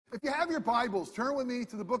If you have your Bibles, turn with me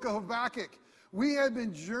to the book of Habakkuk. We have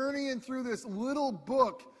been journeying through this little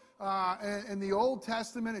book in the Old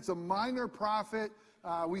Testament. It's a minor prophet.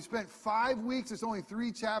 We spent 5 weeks. It's only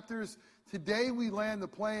 3 chapters. Today we land the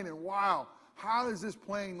plane, and wow, how does this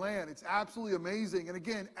plane land? It's absolutely amazing. And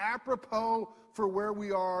again, apropos for where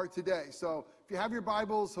we are today. So if you have your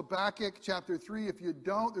Bibles, Habakkuk chapter 3. If you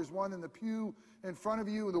don't, there's one in the pew in front of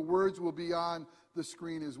you, and the words will be on the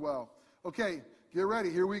screen as well. Okay, get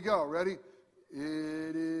ready. Here we go. Ready?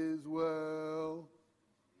 It is well.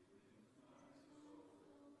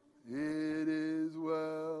 It is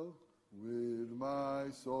well with my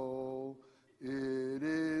soul. It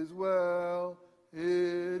is well.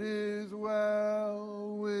 It is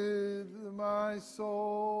well with my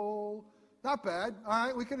soul. Not bad. All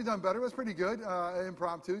right, we could have done better. It was pretty good,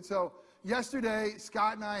 impromptu. So yesterday,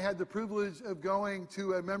 Scott and I had the privilege of going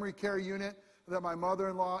to a memory care unit that my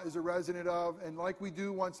mother-in-law is a resident of. And like we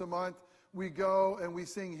do once a month, we go and we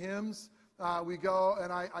sing hymns. We go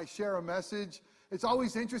and I share a message. It's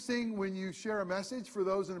always interesting when you share a message for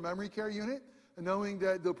those in a memory care unit, and knowing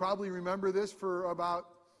that they'll probably remember this for about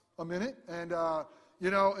a minute. And,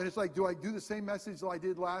 and it's like, do I do the same message that I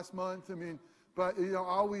did last month? But I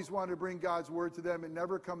always want to bring God's word to them. It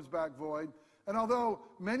never comes back void. And although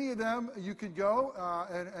many of them, you could go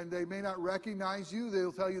and they may not recognize you,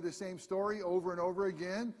 they'll tell you the same story over and over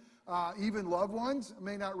again. Even loved ones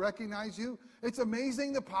may not recognize you. It's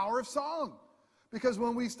amazing the power of song. Because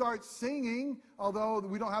when we start singing, although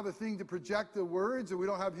we don't have a thing to project the words, or we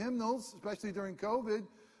don't have hymnals, especially during COVID,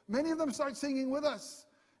 many of them start singing with us.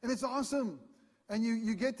 And it's awesome. And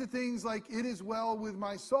you get to things like, it is well with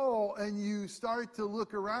my soul, and you start to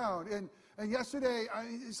look around. And yesterday,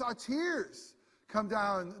 I saw tears come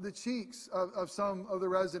down the cheeks of some of the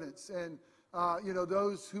residents, and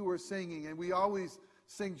those who were singing. And we always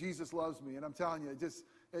sing Jesus Loves Me. And I'm telling you,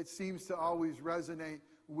 it seems to always resonate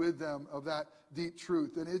with them of that deep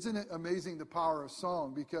truth. And isn't it amazing the power of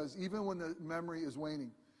song? Because even when the memory is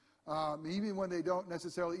waning, even when they don't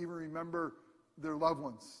necessarily even remember their loved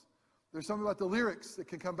ones, there's something about the lyrics that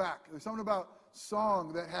can come back. There's something about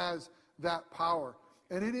song that has that power.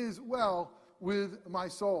 And it is well with my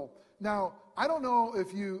soul. Now, I don't know if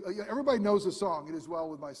everybody knows the song, It Is Well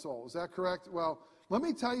With My Soul. Is that correct? Well, let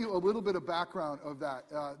me tell you a little bit of background of that.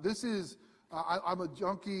 I'm a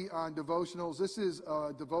junkie on devotionals. This is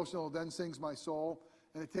a devotional, Then Sings My Soul,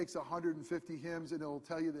 and it takes 150 hymns, and it'll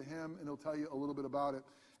tell you the hymn, and it'll tell you a little bit about it.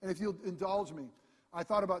 And if you'll indulge me, I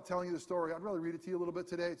thought about telling you the story. I'd really read it to you a little bit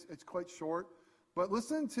today. It's quite short. But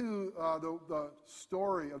listen to the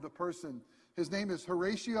story of the person. His name is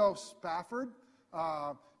Horatio Spafford,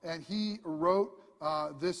 and he wrote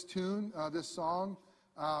this tune, this song,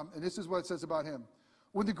 and this is what it says about him.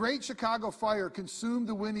 When the Great Chicago Fire consumed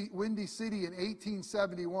the Windy City in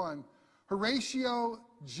 1871, Horatio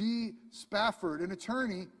G. Spafford, an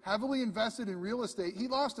attorney heavily invested in real estate, he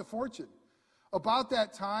lost a fortune. About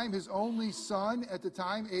that time, his only son, at the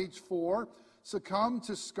time age 4, succumbed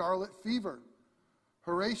to scarlet fever.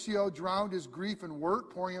 Horatio drowned his grief and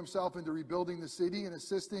work, pouring himself into rebuilding the city and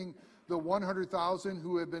assisting the 100,000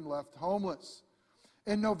 who had been left homeless.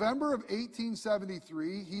 In November of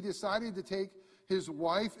 1873, he decided to take his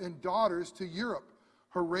wife and daughters to Europe.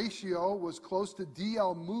 Horatio was close to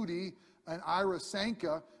D.L. Moody and Ira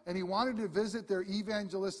Sanka, and he wanted to visit their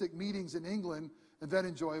evangelistic meetings in England and then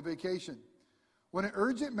enjoy a vacation. When an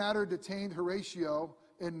urgent matter detained Horatio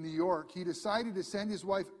in New York, he decided to send his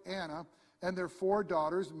wife Anna and their 4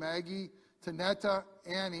 daughters, Maggie, Tanetta,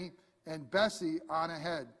 Annie, and Bessie, on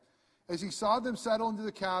ahead. As he saw them settle into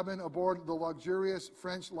the cabin aboard the luxurious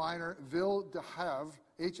French liner Ville de Havre,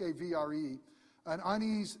 Havre, an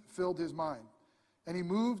unease filled his mind, and he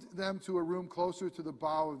moved them to a room closer to the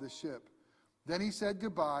bow of the ship. Then he said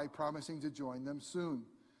goodbye, promising to join them soon.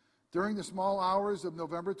 During the small hours of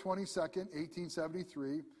November 22nd,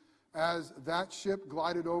 1873, as that ship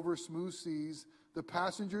glided over smooth seas, the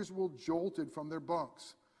passengers were jolted from their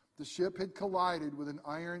bunks. The ship had collided with an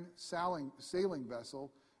iron sailing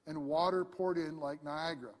vessel, and water poured in like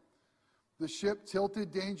Niagara. The ship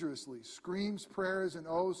tilted dangerously. Screams, prayers, and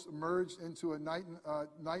oaths emerged into a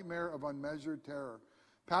nightmare of unmeasured terror.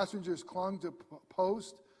 Passengers clung to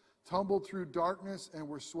post, tumbled through darkness, and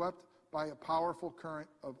were swept by a powerful current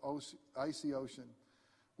of icy ocean.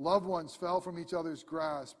 Loved ones fell from each other's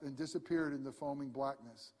grasp and disappeared in the foaming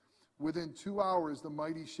blackness. Within 2 hours, the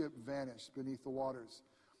mighty ship vanished beneath the waters.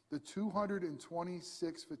 The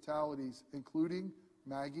 226 fatalities, including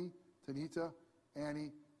Maggie, Tanita,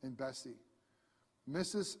 Annie, and Bessie.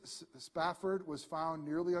 Mrs. Spafford was found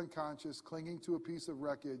nearly unconscious, clinging to a piece of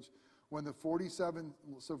wreckage when the 47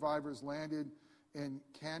 survivors landed in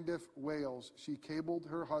Cardiff, Wales, she cabled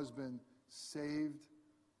her husband, saved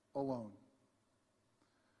alone.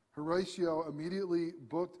 Horatio immediately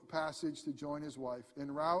booked passage to join his wife.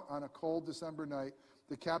 En route on a cold December night,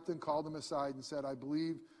 the captain called him aside and said, "I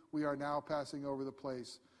believe we are now passing over the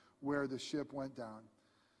place where the ship went down."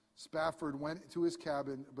 Spafford went to his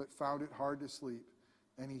cabin, but found it hard to sleep.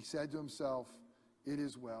 And he said to himself, "It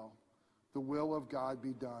is well. The will of God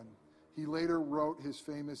be done." He later wrote his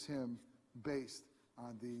famous hymn based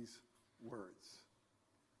on these words.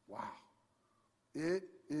 Wow. It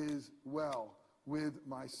is well with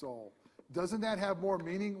my soul. Doesn't that have more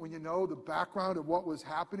meaning when you know the background of what was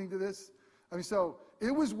happening to this? I mean, so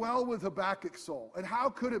it was well with Habakkuk's soul. And how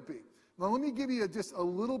could it be? Now, let me give you just a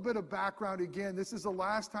little bit of background again. This is the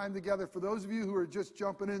last time together. For those of you who are just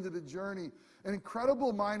jumping into the journey, an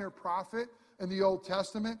incredible minor prophet in the Old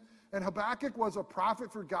Testament. And Habakkuk was a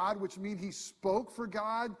prophet for God, which means he spoke for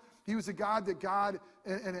God. He was a God that God,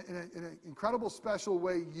 in an incredible special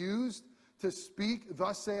way, used to speak,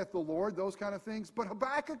 "Thus saith the Lord," those kind of things. But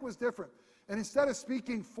Habakkuk was different. And instead of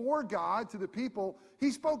speaking for God to the people,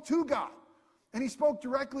 he spoke to God. And he spoke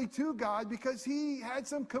directly to God because he had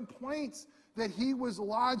some complaints that he was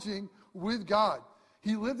lodging with God.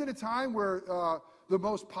 He lived at a time where the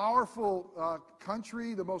most powerful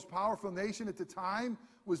country, the most powerful nation at the time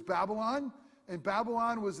was Babylon. And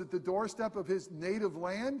Babylon was at the doorstep of his native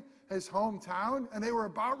land, his hometown. And they were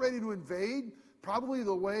about ready to invade, probably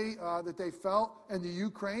the way that they felt in the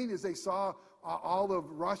Ukraine as they saw all of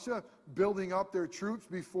Russia building up their troops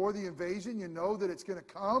before the invasion. You know that it's going to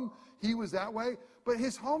come. He was that way. But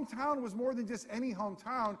his hometown was more than just any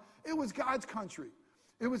hometown. It was God's country.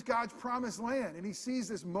 It was God's promised land. And he sees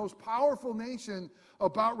this most powerful nation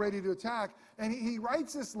about ready to attack. And he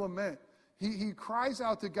writes this lament. He cries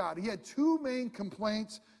out to God. He had two main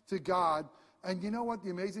complaints to God. And you know what the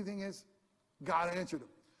amazing thing is? God answered them.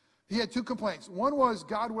 He had two complaints. One was,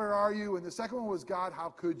 "God, where are you?" And the second one was, "God, how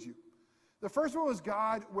could you?" The first one was,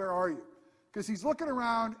 "God, where are you?" Because he's looking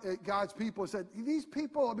around at God's people and said, these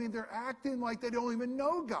people, I mean, they're acting like they don't even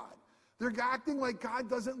know God. They're acting like God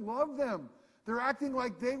doesn't love them. They're acting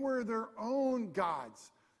like they were their own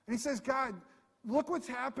gods. And he says, "God, look what's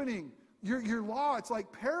happening. Your law, it's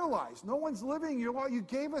like paralyzed. No one's living your law. You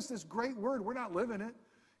gave us this great word. We're not living it."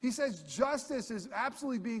 He says justice is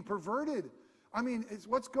absolutely being perverted. I mean, it's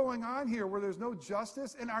what's going on here where there's no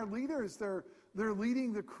justice. And our leaders, they're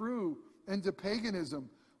leading the crew into paganism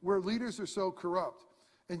where leaders are so corrupt.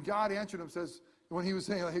 And God answered him, says, when he was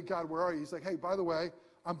saying, "Hey, God, where are you?" He's like, "Hey, by the way,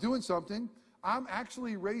 I'm doing something. I'm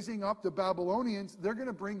actually raising up the Babylonians. They're going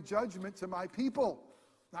to bring judgment to my people."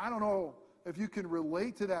 Now, I don't know if you can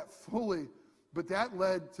relate to that fully, but that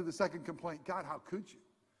led to the second complaint. "God, how could you?"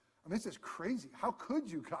 I mean, this is crazy. How could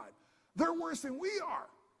you, God? They're worse than we are.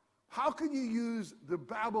 How could you use the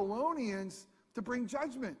Babylonians to bring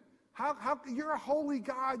judgment? How you're a holy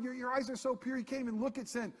God. Your eyes are so pure you can't even look at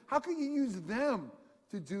sin. How can you use them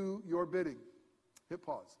to do your bidding? Hit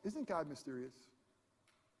pause. Isn't God mysterious?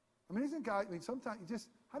 I mean, isn't God, sometimes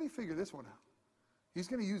how do you figure this one out? He's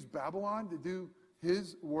going to use Babylon to do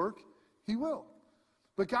his work? He will.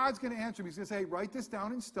 But God's going to answer him. He's going to say, "Hey, write this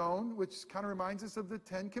down in stone," which kind of reminds us of the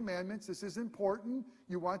 10 Commandments. This is important.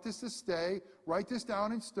 You want this to stay. Write this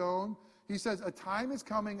down in stone. He says, "A time is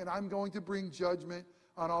coming and I'm going to bring judgment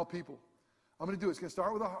on all people." I'm going to do it. It's going to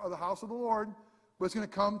start with the house of the Lord, but it's going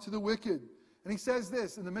to come to the wicked. And he says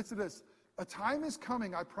this in the midst of this, "A time is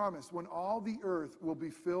coming, I promise, when all the earth will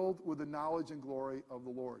be filled with the knowledge and glory of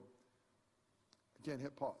the Lord." Again,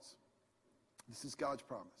 hit pause. This is God's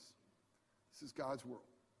promise. This is God's world.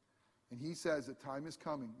 And he says that time is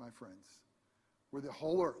coming, my friends, where the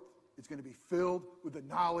whole earth is going to be filled with the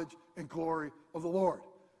knowledge and glory of the Lord.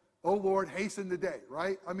 Oh, Lord, hasten the day,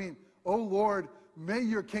 right? I mean, oh, Lord, may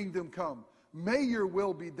your kingdom come. May your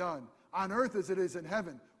will be done on earth as it is in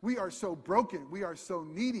heaven. We are so broken. We are so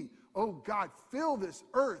needy. Oh, God, fill this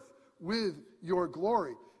earth with your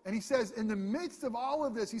glory. And he says, in the midst of all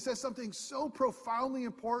of this, he says something so profoundly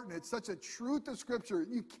important. It's such a truth of Scripture.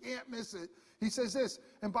 You can't miss it. He says this,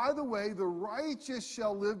 "And by the way, the righteous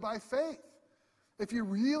shall live by faith." If you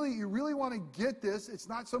really want to get this, it's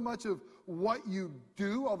not so much of what you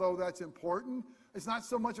do, although that's important. It's not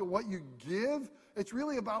so much of what you give. It's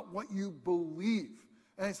really about what you believe.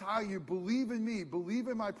 And it's how you believe in me, believe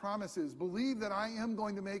in my promises, believe that I am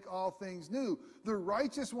going to make all things new. The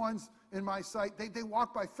righteous ones in my sight, they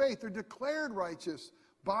walk by faith. They're declared righteous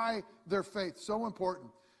by their faith. So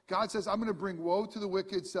important. God says, "I'm going to bring woe to the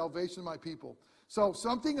wicked, salvation to my people." So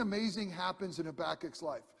something amazing happens in Habakkuk's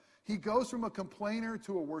life. He goes from a complainer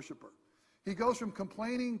to a worshiper. He goes from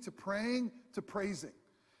complaining to praying to praising.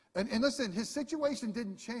 And listen, his situation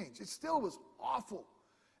didn't change. It still was awful.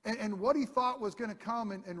 And what he thought was going to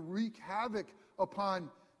come and wreak havoc upon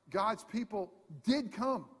God's people did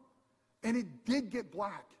come. And it did get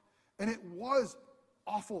black. And it was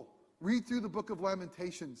awful. Read through the book of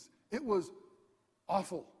Lamentations. It was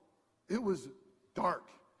awful. It was dark.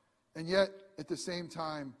 And yet, at the same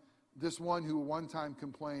time, this one who one time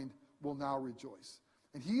complained will now rejoice.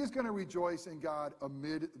 And he is going to rejoice in God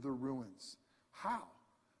amid the ruins. How?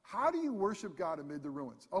 How do you worship God amid the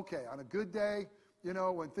ruins? Okay, on a good day,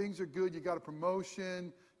 when things are good, you got a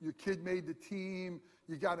promotion, your kid made the team,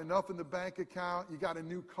 you got enough in the bank account, you got a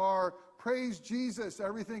new car. Praise Jesus,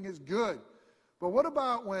 everything is good. But what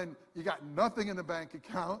about when you got nothing in the bank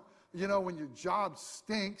account, when your job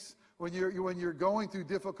stinks, when you're going through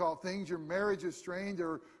difficult things, your marriage is strained,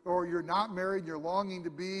 or you're not married, you're longing to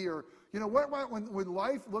be, or when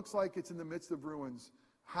life looks like it's in the midst of ruins,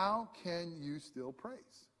 how can you still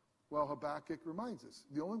praise? Well, Habakkuk reminds us,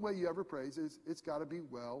 the only way you ever praise is it's got to be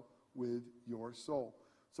well with your soul.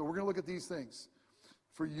 So we're going to look at these things.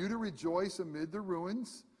 For you to rejoice amid the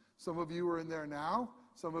ruins, some of you are in there now,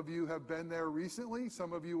 some of you have been there recently,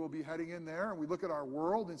 some of you will be heading in there, and we look at our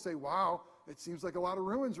world and say, wow, it seems like a lot of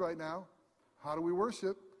ruins right now. How do we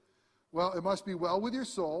worship? Well, it must be well with your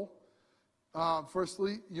soul.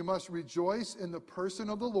 Firstly, you must rejoice in the person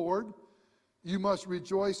of the Lord. You must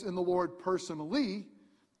rejoice in the Lord personally.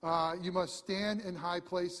 You must stand in high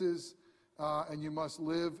places, and you must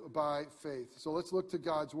live by faith. So let's look to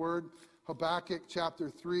God's word, Habakkuk chapter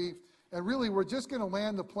 3. And really, we're just going to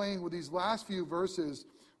land the plane with these last few verses.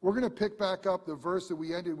 We're going to pick back up the verse that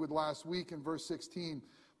we ended with last week in verse 16.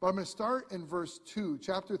 But I'm going to start in verse 2,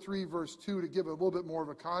 chapter 3, verse 2, to give a little bit more of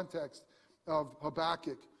a context of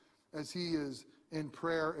Habakkuk as he is in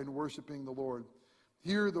prayer and worshiping the Lord.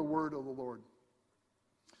 Hear the word of the Lord.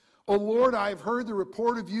 O Lord, I have heard the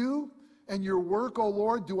report of you and your work, O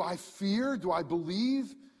Lord. Do I fear? Do I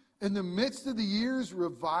believe? In the midst of the years,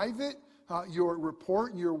 revive it. Your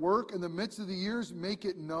report and your work in the midst of the years, make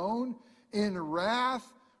it known. In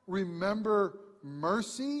wrath, remember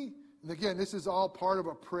mercy. And again, this is all part of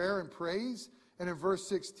a prayer and praise. And in verse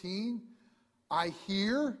 16, I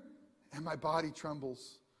hear and my body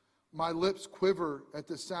trembles. My lips quiver at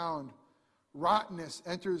the sound. Rottenness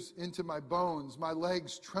enters into my bones. My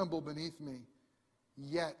legs tremble beneath me.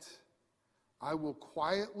 Yet I will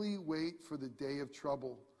quietly wait for the day of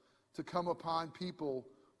trouble to come upon people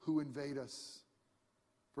who invade us.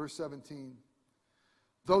 Verse 17.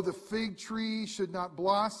 Though the fig tree should not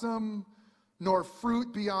blossom, nor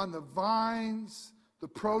fruit be on the vines, the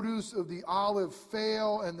produce of the olive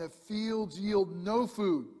fail, and the fields yield no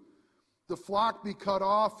food, the flock be cut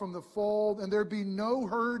off from the fold, and there be no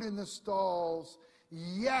herd in the stalls,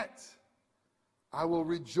 yet I will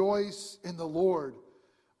rejoice in the Lord.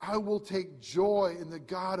 I will take joy in the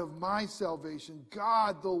God of my salvation.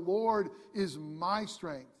 God, the Lord, is my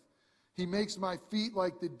strength. He makes my feet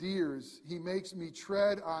like the deer's. He makes me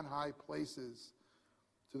tread on high places.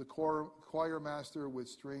 To the choir master with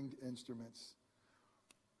stringed instruments.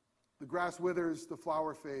 The grass withers, the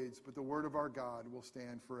flower fades, but the word of our God will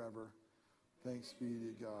stand forever. Thanks be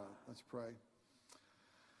to God. Let's pray.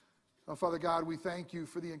 Oh, Father God, we thank you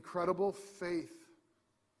for the incredible faith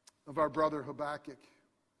of our brother Habakkuk.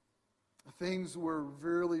 Things were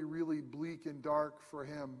really, really bleak and dark for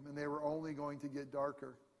him, and they were only going to get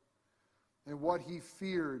darker. And what he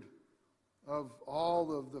feared of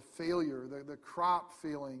all of the failure, the crop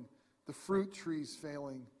failing, the fruit trees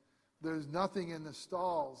failing, there's nothing in the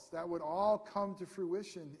stalls, that would all come to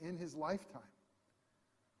fruition in his lifetime.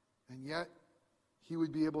 And yet, he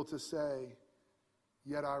would be able to say,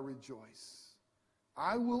 yet I rejoice.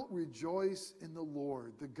 I will rejoice in the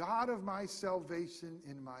Lord, the God of my salvation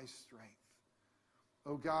in my strength.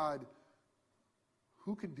 Oh God,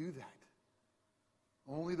 who can do that?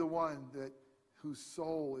 Only the one whose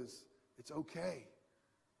soul is, it's okay.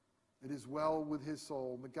 It is well with his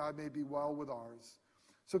soul. But God may be well with ours.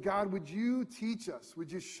 So God, would you teach us?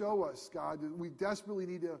 Would you show us, God, that we desperately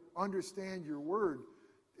need to understand your word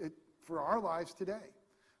for our lives today.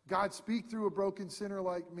 God, speak through a broken sinner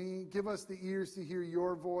like me. Give us the ears to hear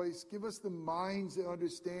your voice. Give us the minds that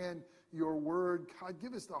understand your word. God,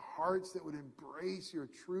 give us the hearts that would embrace your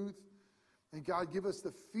truth. And God, give us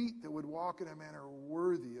the feet that would walk in a manner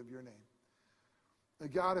worthy of your name.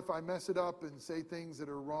 And God, if I mess it up and say things that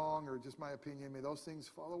are wrong or just my opinion, may those things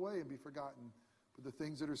fall away and be forgotten. But the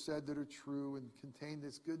things that are said that are true and contain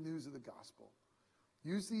this good news of the gospel.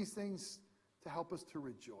 Use these things to help us to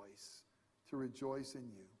rejoice in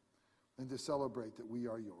you, and to celebrate that we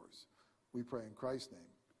are yours. We pray in Christ's name.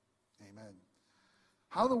 Amen.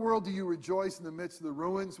 How in the world do you rejoice in the midst of the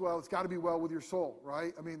ruins? Well, it's got to be well with your soul,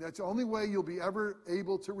 right? I mean, that's the only way you'll be ever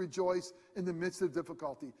able to rejoice in the midst of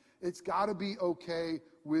difficulty. It's got to be okay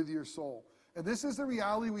with your soul. And this is the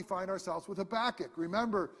reality we find ourselves with Habakkuk.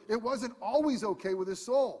 Remember, it wasn't always okay with his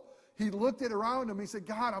soul. He looked at around him, he said,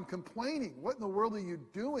 God, I'm complaining. What in the world are you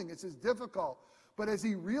doing? It's just difficult. But as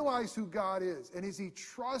he realized who God is, and as he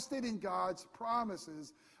trusted in God's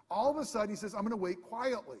promises, all of a sudden he says, I'm going to wait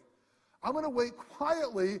quietly. I'm going to wait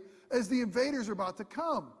quietly as the invaders are about to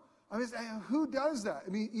come. I mean, who does that?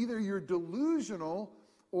 I mean, either you're delusional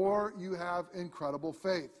or you have incredible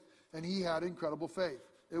faith. And he had incredible faith.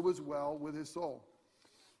 It was well with his soul.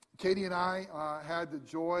 Katie and I had the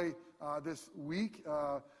joy this week.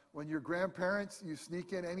 When you're grandparents, you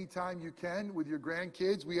sneak in anytime you can with your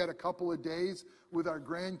grandkids. We had a couple of days with our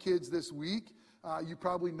grandkids this week. You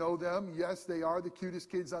probably know them. Yes, they are the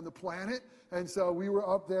cutest kids on the planet. And so we were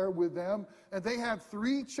up there with them. And they have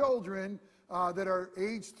 3 children that are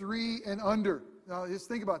age 3 and under. Now, just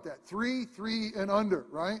think about that. 3 and under,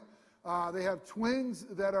 right? They have twins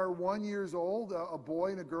that are 1 year old, a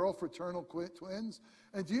boy and a girl, fraternal twins.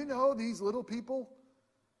 And do you know these little people?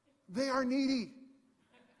 They are needy.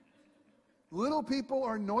 Little people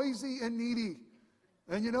are noisy and needy.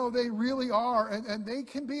 And you know, they really are. And they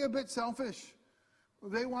can be a bit selfish.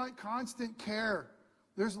 They want constant care.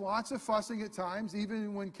 There's lots of fussing at times,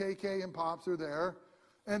 even when KK and Pops are there.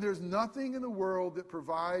 And there's nothing in the world that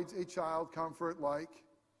provides a child comfort like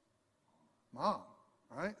mom,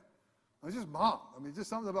 right? It's just mom. I mean, just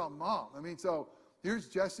something about mom. I mean, so here's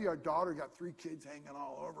Jesse, our daughter, got 3 kids hanging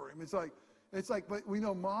all over him. It's like, but we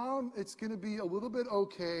know, Mom, it's going to be a little bit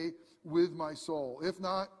okay with my soul. If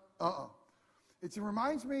not, It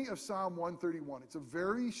reminds me of Psalm 131. It's a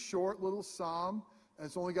very short little psalm, and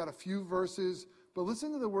it's only got a few verses. But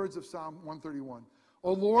listen to the words of Psalm 131.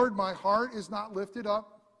 O Lord, my heart is not lifted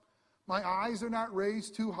up. My eyes are not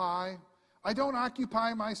raised too high. I don't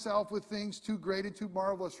occupy myself with things too great and too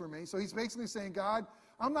marvelous for me. So he's basically saying, God,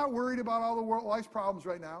 I'm not worried about all the world life's problems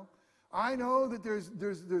right now. I know that there's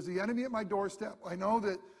the enemy at my doorstep. I know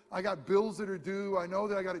that I got bills that are due. I know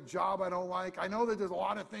that I got a job I don't like. I know that there's a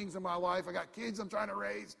lot of things in my life. I got kids I'm trying to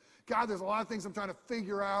raise. God, there's a lot of things I'm trying to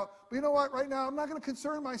figure out. But you know what? Right now, I'm not going to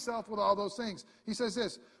concern myself with all those things. He says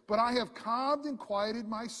this, but I have calmed and quieted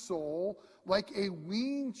my soul like a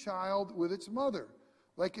weaned child with its mother.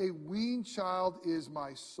 Like a weaned child is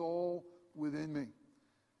my soul within me.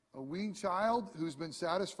 A weaned child who's been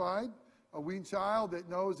satisfied. A weaned child that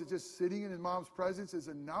knows that just sitting in his mom's presence is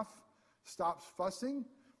enough. Stops fussing.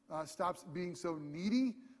 Stops being so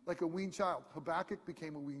needy. Like a weaned child. Habakkuk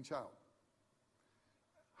became a weaned child.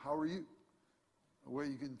 How are you? Well,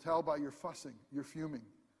 you can tell by your fussing, your fuming,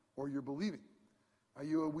 or your believing. Are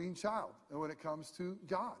you a weaned child? And when it comes to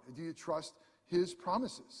God, do you trust his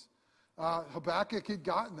promises? Habakkuk had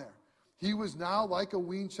gotten there. He was now like a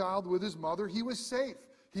weaned child with his mother. He was safe.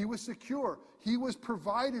 He was secure. He was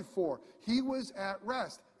provided for. He was at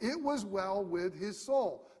rest. It was well with his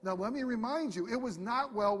soul. Now, let me remind you, it was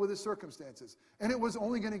not well with his circumstances. And it was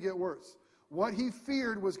only going to get worse. What he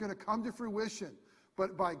feared was going to come to fruition.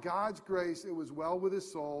 But by God's grace, it was well with his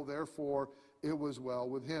soul. Therefore, it was well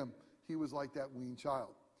with him. He was like that weaned child.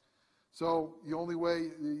 So the only way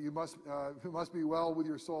it must be well with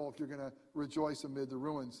your soul if you're going to rejoice amid the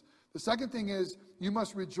ruins. The second thing is you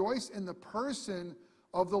must rejoice in the person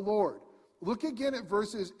of the Lord. Look again at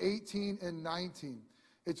verses 18 and 19.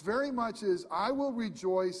 It's very much as I will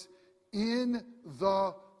rejoice in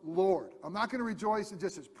the Lord. I'm not going to rejoice in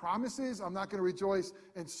just his promises. I'm not going to rejoice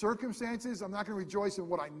in circumstances. I'm not going to rejoice in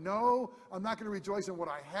what I know. I'm not going to rejoice in what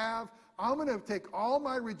I have. I'm going to take all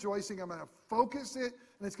my rejoicing. I'm going to focus it,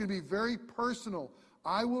 and it's going to be very personal.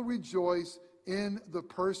 I will rejoice in the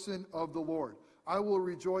person of the Lord. I will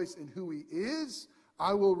rejoice in who he is.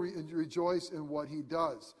 I will rejoice in what he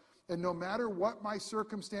does. And no matter what my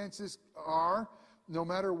circumstances are, no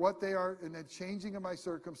matter what they are in the changing of my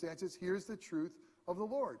circumstances, here's the truth of the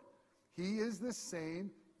Lord. He is the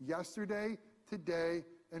same yesterday, today,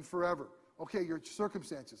 and forever. Okay, your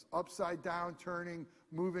circumstances, upside down, turning,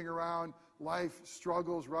 moving around, life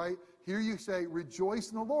struggles, right? Here you say, rejoice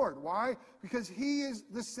in the Lord. Why? Because he is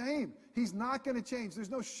the same. He's not going to change. There's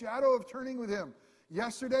no shadow of turning with him.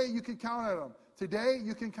 Yesterday, you can count on him. Today,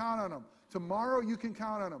 you can count on him. Tomorrow, you can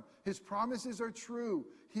count on him. His promises are true.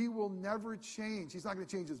 He will never change. He's not going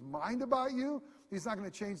to change his mind about you. He's not going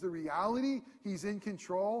to change the reality. He's in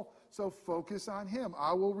control. So focus on him.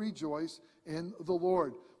 I will rejoice in the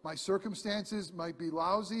Lord. My circumstances might be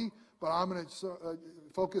lousy, but I'm going to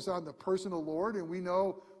focus on the person of the Lord. And we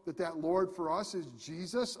know that that Lord for us is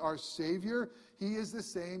Jesus, our Savior. He is the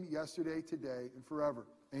same yesterday, today, and forever.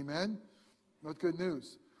 Amen? That's good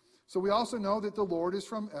news. So we also know that the Lord is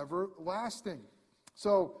from everlasting.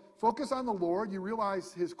 So focus on the Lord. You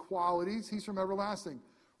realize his qualities. He's from everlasting.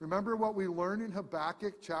 Remember what we learned in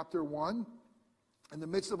Habakkuk chapter 1? In the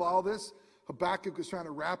midst of all this, Habakkuk was trying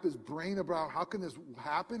to wrap his brain about how can this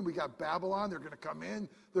happen? We got Babylon. They're going to come in.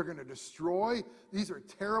 They're going to destroy. These are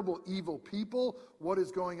terrible, evil people. What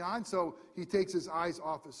is going on? So he takes his eyes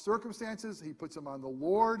off his circumstances. He puts them on the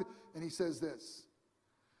Lord. And he says this,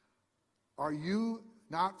 are you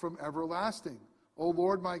not from everlasting? O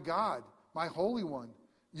Lord, my God, my Holy One.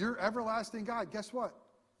 You're everlasting God. Guess what?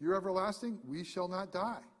 You're everlasting. We shall not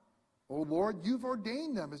die. O Lord, you've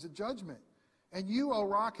ordained them as a judgment. And you, O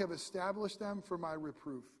rock, have established them for my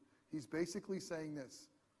reproof. He's basically saying this.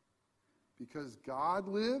 Because God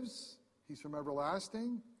lives, he's from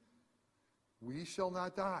everlasting, we shall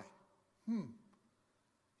not die.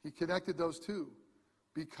 He connected those two.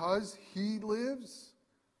 Because he lives,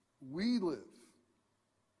 we live.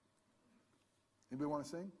 Anybody want to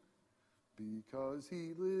sing? Because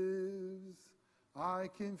he lives, I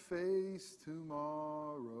can face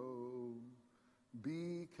tomorrow.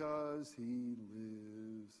 Because he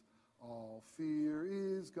lives, all fear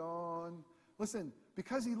is gone. Listen,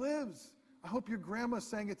 because he lives. I hope your grandma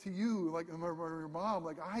sang it to you, like or your mom,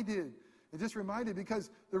 like I did. It just reminded, because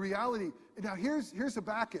the reality. Now here's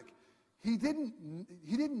Habakkuk. He didn't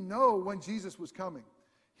know when Jesus was coming.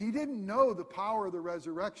 He didn't know the power of the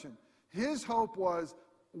resurrection. His hope was,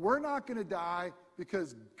 we're not going to die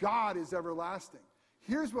because God is everlasting.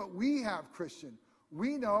 Here's what we have, Christian.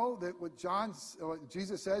 We know that what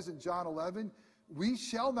Jesus says in John 11, we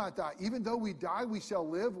shall not die. Even though we die, we shall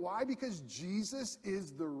live. Why? Because Jesus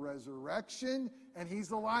is the resurrection and he's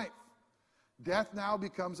the life. Death now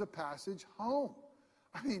becomes a passage home.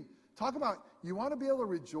 I mean, talk about, you want to be able to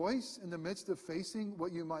rejoice in the midst of facing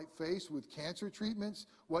what you might face with cancer treatments,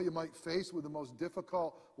 what you might face with the most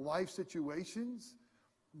difficult life situations.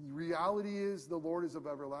 The reality is the Lord is of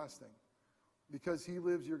everlasting. Because he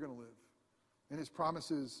lives, you're going to live. And his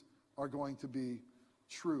promises are going to be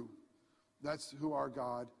true. That's who our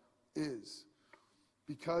God is.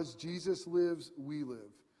 Because Jesus lives, we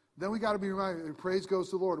live. Then we got to be reminded, praise goes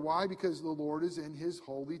to the Lord. Why? Because the Lord is in his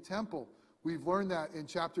holy temple. We've learned that in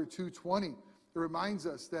chapter 2:20. It reminds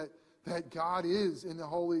us that God is in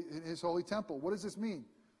his holy temple. What does this mean?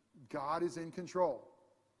 God is in control.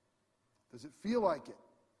 Does it feel like it?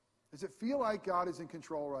 Does it feel like God is in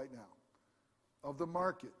control right now? Of the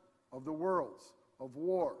market, of the worlds, of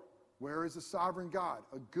war. Where is the sovereign God?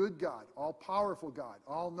 A good God, all-powerful God,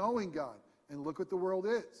 all-knowing God. And look what the world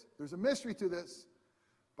is. There's a mystery to this.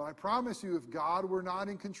 But I promise you, if God were not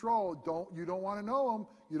in control, you don't want to know him,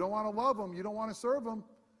 you don't want to love him, you don't want to serve him.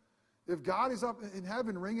 If God is up in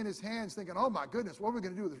heaven wringing his hands thinking, oh my goodness, what are we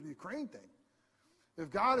going to do with the Ukraine thing? If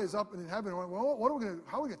God is up in heaven, well,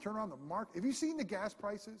 how are we going to turn around the market? Have you seen the gas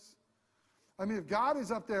prices? I mean, if God is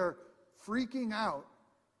up there freaking out,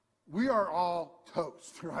 we are all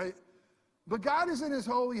toast, right? But God is in his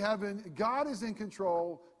holy heaven. God is in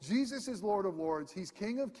control. Jesus is Lord of Lords. He's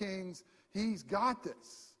King of Kings. He's got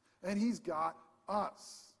this. And he's got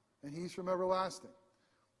us. And he's from everlasting.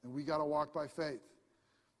 And we got to walk by faith.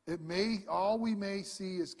 All we may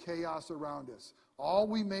see is chaos around us. All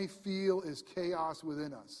we may feel is chaos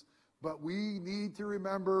within us. But we need to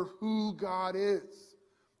remember who God is.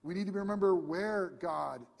 We need to remember where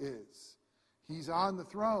God is. He's on the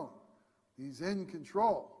throne. He's in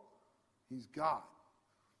control. He's God.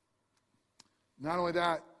 Not only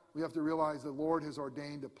that, we have to realize the Lord has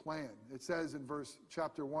ordained a plan. It says in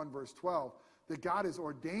chapter 1, verse 12, that God has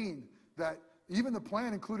ordained that even the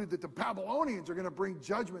plan included that the Babylonians are going to bring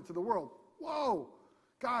judgment to the world. Whoa!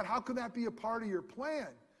 God, how can that be a part of your plan?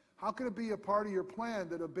 How can it be a part of your plan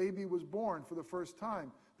that a baby was born for the first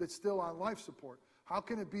time that's still on life support? How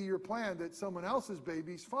can it be your plan that someone else's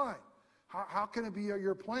baby's fine? How can it be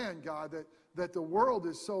your plan, God, that the world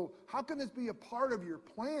is so... How can this be a part of your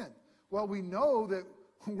plan? Well, we know that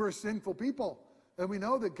we're sinful people. And we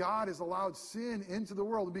know that God has allowed sin into the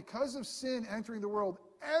world. And because of sin entering the world,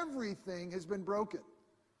 everything has been broken.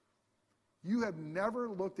 You have never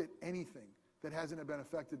looked at anything that hasn't been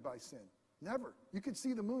affected by sin. Never. You could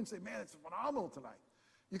see the moon and say, man, it's phenomenal tonight.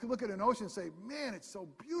 You could look at an ocean and say, man, it's so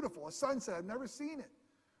beautiful. A sunset, I've never seen it.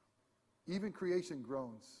 Even creation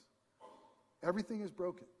groans. Everything is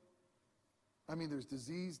broken. I mean, there's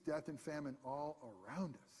disease, death, and famine all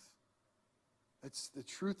around us. It's the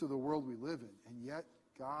truth of the world we live in. And yet,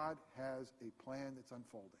 God has a plan that's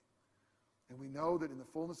unfolding. And we know that in the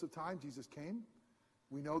fullness of time, Jesus came.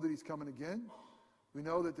 We know that he's coming again. We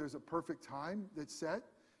know that there's a perfect time that's set.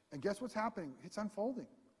 And guess what's happening? It's unfolding.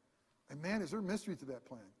 And man, is there mystery to that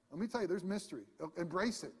plan? Let me tell you, there's mystery.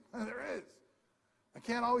 Embrace it. There is. I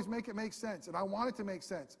can't always make it make sense. And I want it to make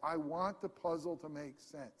sense. I want the puzzle to make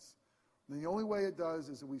sense. And the only way it does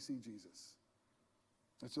is that we see Jesus.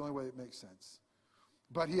 That's the only way it makes sense.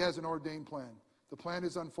 But he has an ordained plan. The plan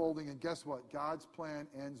is unfolding, and guess what? God's plan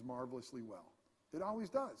ends marvelously well. It always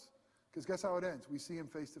does. Because guess how it ends? We see him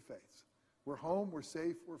face to face. We're home, we're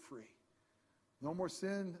safe, we're free. No more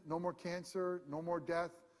sin, no more cancer, no more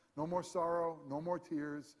death, no more sorrow, no more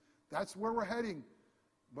tears. That's where we're heading.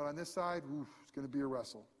 But on this side, it's going to be a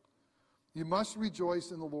wrestle. You must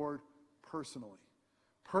rejoice in the Lord personally.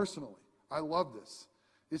 Personally. I love this.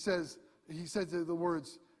 He says the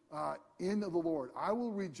words, in the Lord. I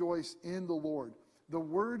will rejoice in the Lord. The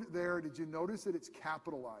word there, did you notice that it's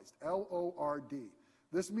capitalized? L-O-R-D.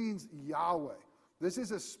 This means Yahweh. This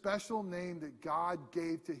is a special name that God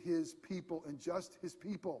gave to his people and just his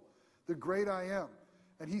people. The great I am.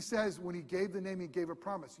 And he says when he gave the name, he gave a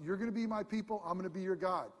promise. You're going to be my people. I'm going to be your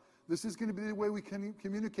God. This is going to be the way we can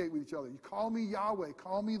communicate with each other. You call me Yahweh.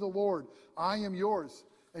 Call me the Lord. I am yours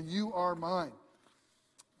and you are mine.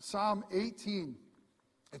 Psalm 18.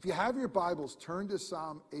 If you have your Bibles, turn to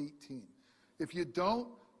Psalm 18. If you don't,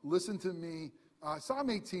 listen to me.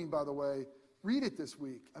 Psalm 18, by the way, read it this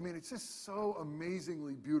week. I mean, it's just so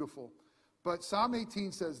amazingly beautiful. But Psalm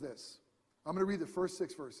 18 says this. I'm going to read the first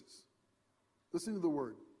 6 verses. Listen to the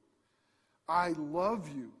word. I love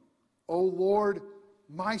you, O Lord,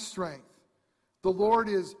 my strength. The Lord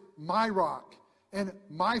is my rock and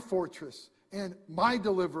my fortress and my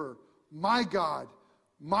deliverer, my God,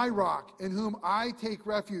 my rock, in whom I take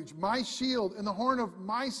refuge, my shield and the horn of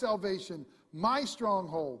my salvation, my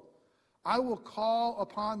stronghold. I will call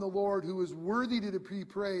upon the Lord who is worthy to be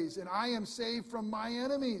praised, and I am saved from my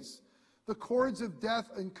enemies. The cords of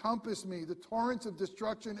death encompass me. The torrents of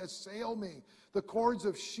destruction assail me. The cords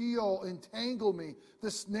of Sheol entangle me.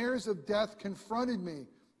 The snares of death confronted me.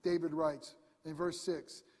 David writes in verse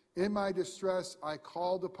 6, in my distress I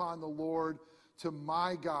called upon the Lord. To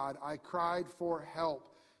my God I cried for help.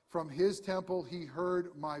 From his temple he heard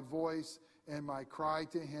my voice, and my cry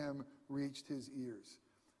to him reached his ears.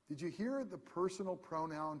 Did you hear the personal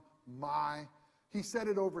pronoun my? He said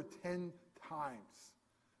it over 10 times.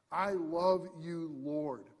 I love you,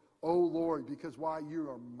 Lord. Oh, Lord, because why? You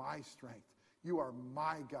are my strength. You are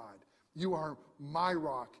my God. You are my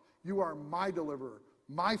rock. You are my deliverer,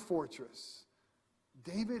 my fortress.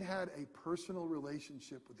 David had a personal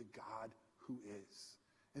relationship with the God who is.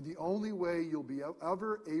 And the only way you'll be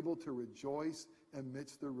ever able to rejoice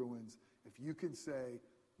amidst the ruins, if you can say,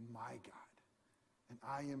 my God, and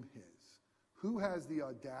I am his. Who has the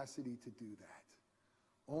audacity to do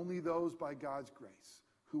that? Only those by God's grace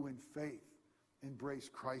who in faith embrace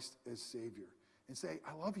Christ as Savior and say,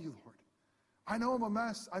 I love you, Lord. I know I'm a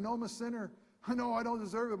mess. I know I'm a sinner. I know I don't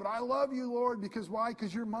deserve it, but I love you, Lord, because why?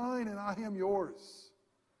 Because you're mine and I am yours.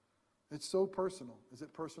 It's so personal. Is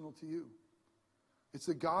it personal to you? It's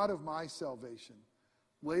the God of my salvation.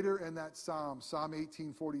 Later in that psalm, Psalm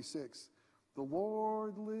 18:46, the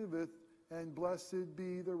Lord liveth, and blessed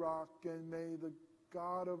be the rock, and may the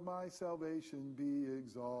God of my salvation be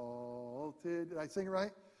exalted. Did I sing it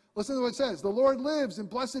right? Listen to what it says. The Lord lives, and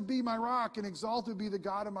blessed be my rock, and exalted be the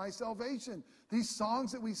God of my salvation. These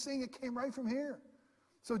songs that we sing, it came right from here.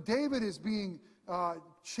 So David is being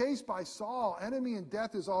chased by Saul. Enemy and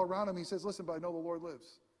death is all around him. He says, listen, but I know the Lord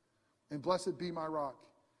lives. And blessed be my rock,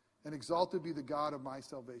 and exalted be the God of my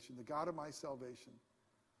salvation. The God of my salvation.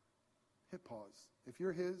 Hit pause. If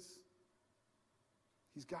you're his,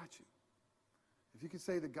 he's got you. If you can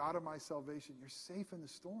say the God of my salvation, you're safe in the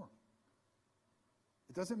storm.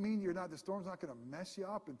 It doesn't mean the storm's not going to mess you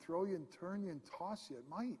up and throw you and turn you and toss you. It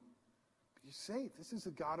might. But you're safe. This is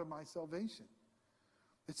the God of my salvation.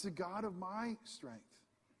 It's the God of my strength.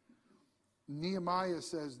 Nehemiah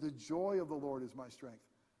says, the joy of the Lord is my strength.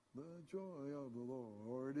 The joy of the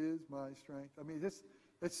Lord is my strength. I mean,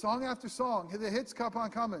 it's song after song. The hits keep on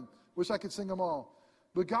coming. Wish I could sing them all.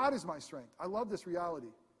 But God is my strength. I love this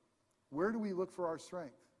reality. Where do we look for our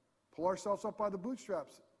strength? Pull ourselves up by the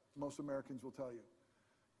bootstraps, most Americans will tell you.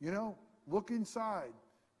 You know, look inside.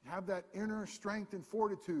 Have that inner strength and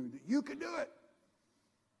fortitude. You can do it.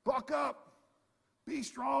 Buck up. Be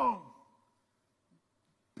strong.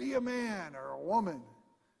 Be a man or a woman.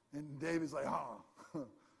 And David's like,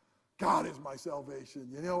 God is my salvation.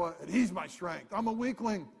 You know what? And he's my strength. I'm a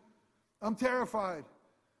weakling. I'm terrified.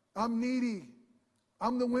 I'm needy.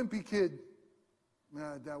 I'm the wimpy kid.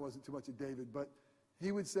 Nah, that wasn't too much of David, but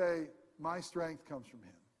he would say, my strength comes from him.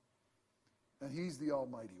 And he's the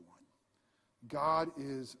Almighty One. God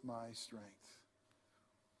is my strength.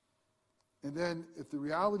 And then if the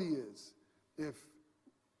reality is, if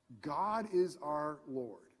God is our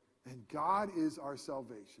Lord, and God is our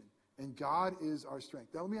salvation, and God is our strength.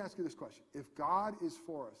 Now let me ask you this question. If God is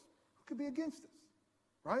for us, who could be against us?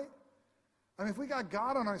 Right? I mean, if we got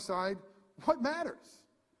God on our side, what matters?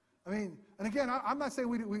 I mean, and again, I'm not saying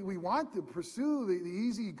we want to pursue the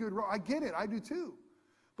easy, good road. I get it. I do too.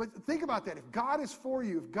 But think about that. If God is for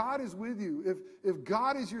you, if God is with you, if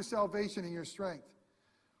God is your salvation and your strength,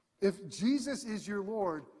 if Jesus is your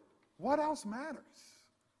Lord, what else matters?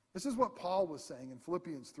 This is what Paul was saying in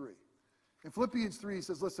Philippians 3. In Philippians 3, he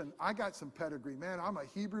says, listen, I got some pedigree. Man, I'm a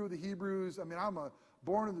Hebrew of the Hebrews. I mean,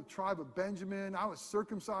 born in the tribe of Benjamin. I was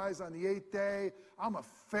circumcised on the 8th day. I'm a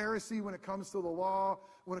Pharisee when it comes to the law.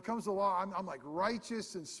 When it comes to the law, I'm like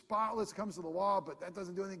righteous and spotless. It comes to the law, but that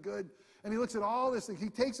doesn't do anything good. And he looks at all this, and he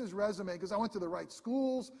takes his resume, because I went to the right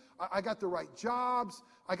schools. I got the right jobs.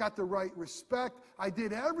 I got the right respect. I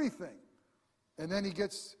did everything. And then he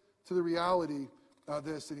gets to the reality of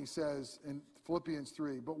this, and he says in Philippians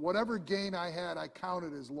 3, but whatever gain I had, I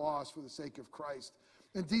counted as loss for the sake of Christ.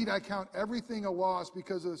 Indeed, I count everything a loss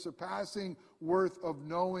because of the surpassing worth of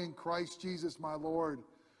knowing Christ Jesus my Lord.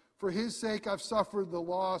 For his sake I've suffered the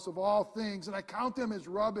loss of all things, and I count them as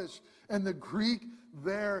rubbish. And the Greek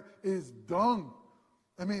there is dung.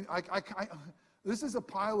 I mean, this is a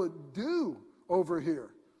pile of dew over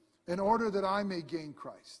here. In order that I may gain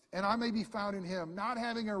Christ, and I may be found in him, not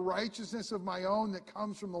having a righteousness of my own that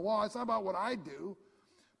comes from the law. It's not about what I do,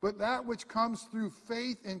 but that which comes through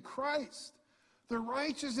faith in Christ. The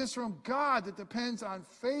righteousness from God that depends on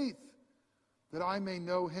faith, that I may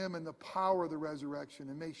know him and the power of the resurrection,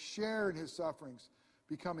 and may share in his sufferings,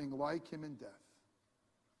 becoming like him in death.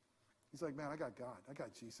 He's like, man, I got God. I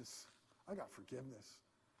got Jesus. I got forgiveness.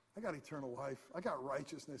 I got eternal life. I got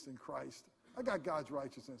righteousness in Christ. I got God's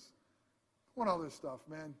righteousness. What other stuff,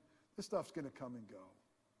 man? This stuff's going to come and go.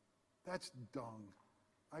 That's dung.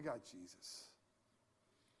 I got Jesus.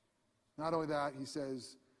 Not only that, he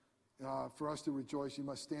says, for us to rejoice, you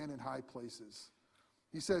must stand in high places.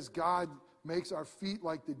 He says, God makes our feet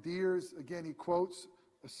like the deer's. Again, he quotes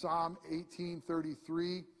Psalm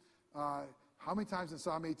 18:33. How many times in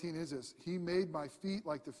Psalm 18 is this? He made my feet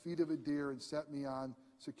like the feet of a deer and set me on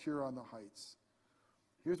secure on the heights.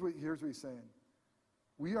 Here's what he's saying.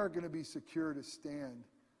 We are going to be secure to stand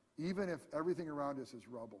even if everything around us is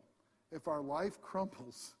rubble. If our life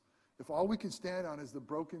crumbles, if all we can stand on is the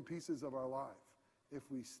broken pieces of our life, if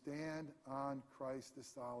we stand on Christ, the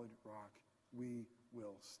solid rock, we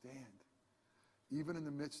will stand. Even in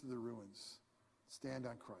the midst of the ruins, stand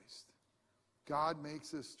on Christ. God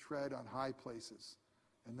makes us tread on high places,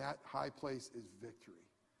 and that high place is victory.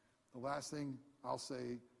 The last thing I'll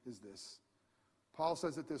say is this. Paul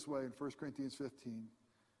says it this way in 1 Corinthians 15.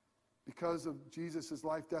 Because of Jesus'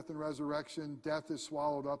 life, death, and resurrection, death is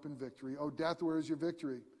swallowed up in victory. Oh, death, where is your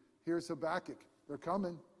victory? Here's Habakkuk. They're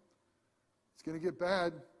coming. It's going to get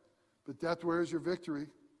bad. But death, where is your victory?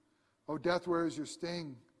 Oh, death, where is your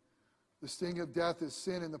sting? The sting of death is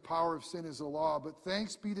sin, and the power of sin is the law. But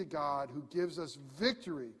thanks be to God who gives us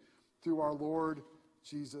victory through our Lord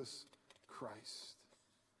Jesus Christ.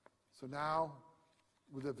 So now,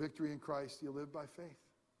 with a victory in Christ, you live by faith.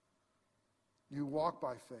 You walk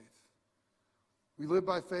by faith. We live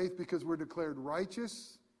by faith because we're declared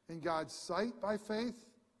righteous in God's sight by faith,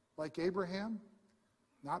 like Abraham.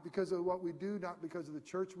 Not because of what we do, not because of the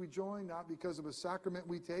church we join, not because of a sacrament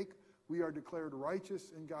we take. We are declared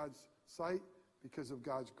righteous in God's sight because of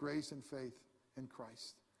God's grace and faith in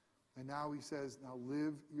Christ. And now he says, now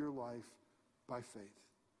live your life by faith.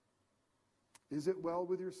 Is it well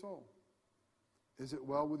with your soul? Is it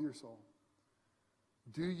well with your soul?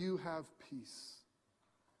 Do you have peace?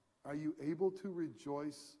 Are you able to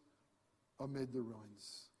rejoice amid the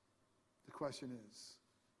ruins? The question is,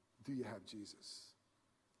 do you have Jesus?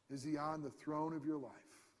 Is he on the throne of your life?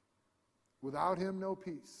 Without him, no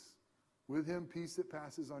peace. With him, peace that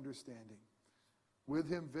passes understanding. With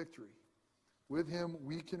him, victory. With him,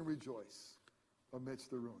 we can rejoice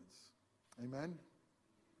amidst the ruins. Amen?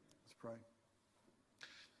 Let's pray.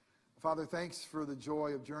 Father, thanks for the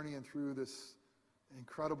joy of journeying through this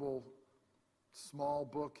incredible small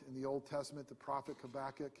book in the Old Testament, the prophet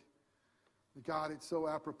Habakkuk. God, it's so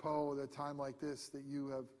apropos at a time like this that you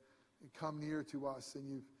have come near to us and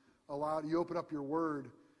you open up your word,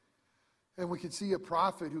 and we can see a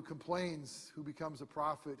prophet who complains, who becomes a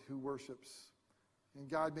prophet who worships. And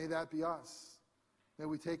God, may that be us. May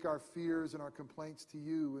we take our fears and our complaints to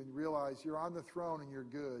you and realize you're on the throne and you're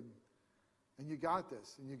good. And you got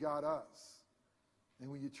this, and you got us.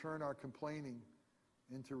 And will you turn our complaining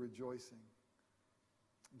into rejoicing?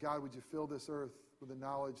 God, would you fill this earth with the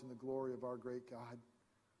knowledge and the glory of our great God?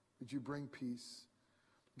 Would you bring peace?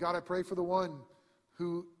 God, I pray for the one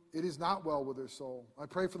who it is not well with their soul. I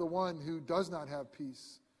pray for the one who does not have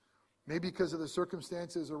peace, maybe because of the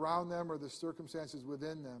circumstances around them or the circumstances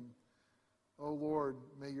within them. Oh Lord,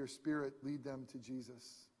 may your Spirit lead them to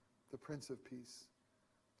Jesus, the Prince of Peace.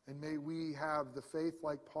 And may we have the faith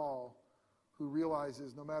like Paul, who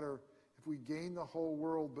realizes no matter if we gain the whole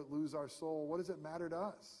world but lose our soul, what does it matter to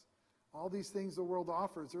us? All these things the world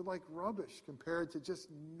offers, they're like rubbish compared to just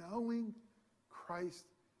knowing Christ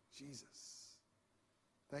Jesus.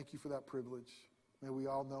 Thank you for that privilege. May we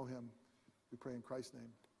all know him. We pray in Christ's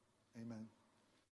name. Amen.